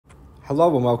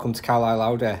Hello and welcome to Carlisle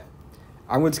Audi.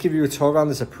 I'm going to give you a tour around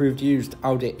this approved used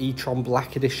Audi e-tron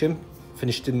Black Edition,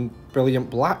 finished in brilliant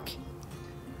black.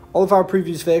 All of our approved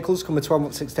used vehicles come with 12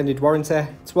 months extended warranty,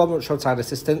 12 months roadside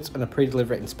assistance and a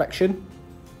pre-delivery inspection.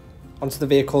 Onto the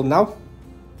vehicle now.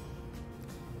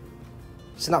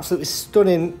 It's an absolutely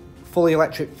stunning fully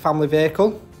electric family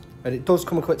vehicle, and it does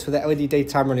come equipped with the LED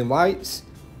daytime running lights.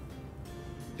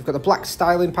 You've got the black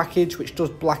styling package which does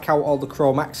black out all the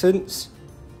chrome accents,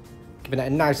 giving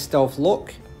it a nice stealth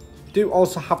look. You do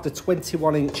also have the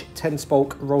 21-inch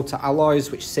 10-spoke rotor alloys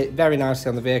which sit very nicely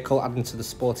on the vehicle, adding to the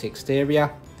sporty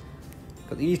exterior.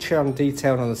 Got the e-tron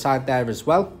detail on the side there as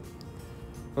well.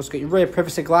 You've also got your rear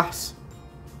privacy glass.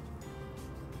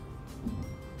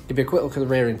 Give you a quick look at the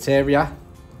rear interior.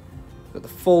 Got the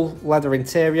full leather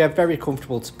interior, very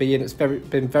comfortable to be in. It's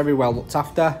been very well looked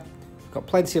after. Got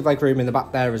plenty of leg room in the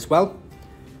back there as well.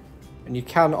 And you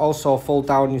can also fold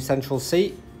down your central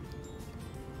seat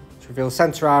to reveal the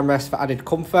centre armrest for added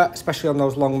comfort, especially on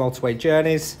those long motorway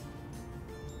journeys.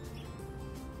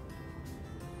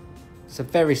 It's a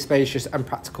very spacious and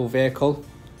practical vehicle.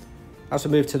 As we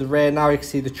move to the rear now, you can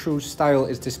see the true style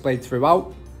is displayed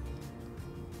throughout.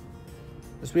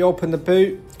 As we open the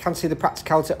boot, you can see the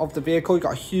practicality of the vehicle. You've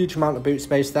got a huge amount of boot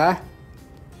space there.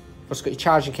 You've also got your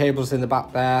charging cables in the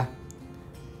back there.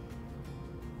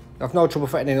 You have no trouble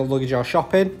fitting any luggage or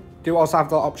shopping. You do also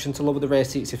have the option to lower the rear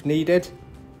seats if needed.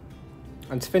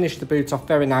 And to finish the boot off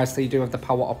very nicely, you do have the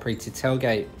power operated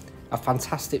tailgate. A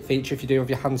fantastic feature if you do have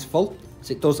your hands full,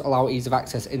 as it does allow ease of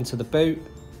access into the boot.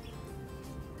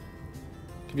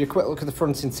 Give you a quick look at the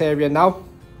front interior now.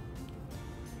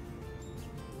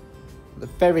 The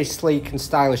very sleek and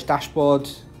stylish dashboard,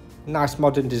 nice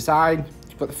modern design.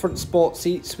 You've got the front sport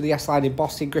seats with the S-line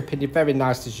embossing gripping you very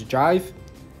nice as you drive.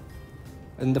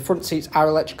 And the front seats are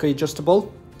electrically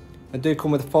adjustable and do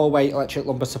come with a 4-way electric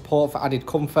lumbar support for added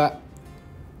comfort.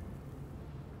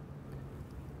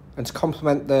 And to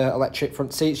complement the electric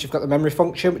front seats, you've got the memory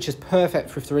function, which is perfect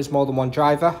for if there is more than one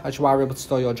driver, as you are able to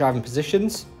store your driving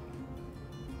positions.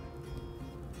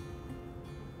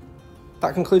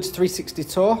 That concludes 360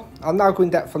 tour. I'll now go in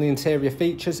depth on the interior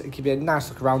features and give you a nice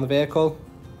look around the vehicle.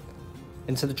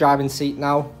 Into the driving seat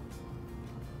now.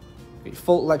 Got your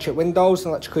full electric windows,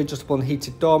 electrically adjustable and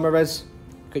heated door mirrors.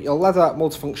 Got your leather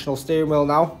multifunctional steering wheel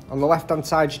now. On the left hand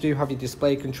side you do have your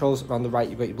display controls, and on the right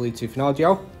you've got your Bluetooth and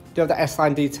audio. You do have the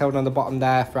S-line detailed on the bottom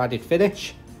there for added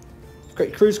finish. You've got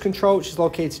your cruise control, which is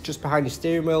located just behind your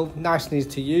steering wheel, nice and easy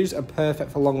to use and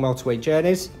perfect for long motorway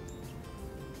journeys.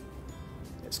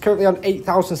 It's currently on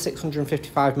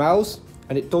 8,655 miles,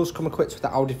 and it does come equipped with the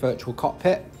Audi virtual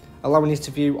cockpit, allowing you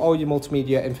to view all your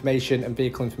multimedia information and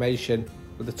vehicle information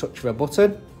with the touch of a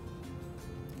button.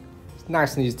 It's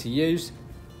nice and easy to use.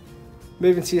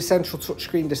 Moving to your central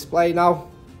touchscreen display now.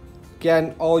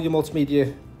 Again, all your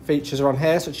multimedia features are on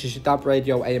here, such as your DAB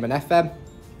radio, AM and FM.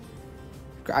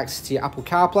 You've got access to your Apple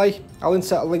CarPlay. I'll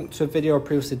insert a link to a video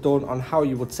previously done on how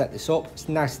you would set this up. It's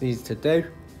nice and easy to do.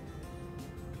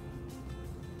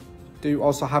 Do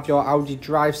also have your Audi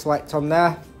Drive Select on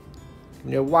there.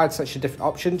 You know, a wide selection of different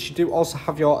options. You do also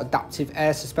have your adaptive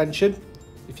air suspension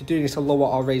if you do need to lower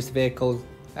or raise the vehicle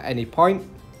at any point.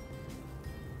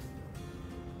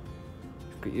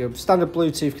 You've got your standard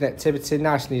Bluetooth connectivity,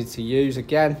 nice and easy to use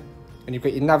again. And you've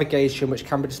got your navigation, which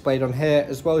can be displayed on here,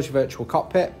 as well as your virtual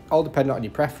cockpit, all dependent on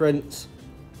your preference.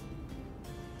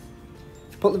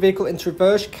 If you put the vehicle into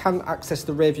reverse, you can access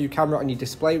the rear view camera on your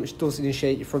display, which does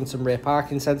initiate your front and rear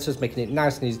parking sensors, making it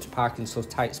nice and easy to park in those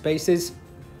tight spaces.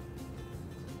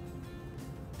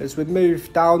 As we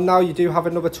move down now, you do have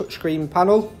another touchscreen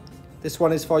panel. This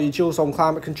one is for your dual zone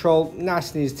climate control,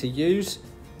 nice and easy to use.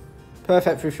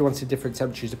 Perfect for if you wanted different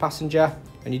temperatures of passenger.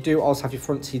 And you do also have your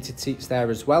front heated seats there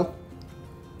as well.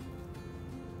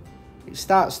 Your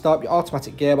start stop, your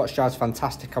automatic gearbox drives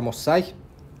fantastic, I must say.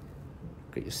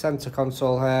 Got your centre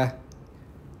console here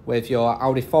with your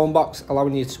Audi phone box,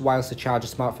 allowing you to wirelessly charge a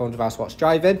smartphone device whilst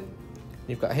driving.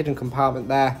 You've got a hidden compartment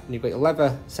there, and you've got your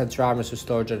leather centre armrest with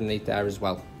storage underneath there as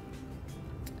well.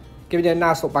 Giving you a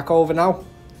nice look back over now,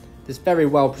 this very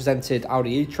well presented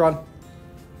Audi e-tron.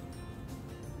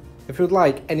 If you would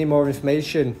like any more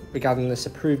information regarding this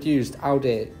approved used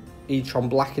Audi e-tron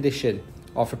Black Edition,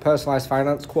 or for a personalised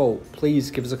finance quote,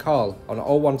 please give us a call on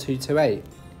 01228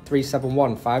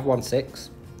 371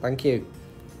 516. Thank you.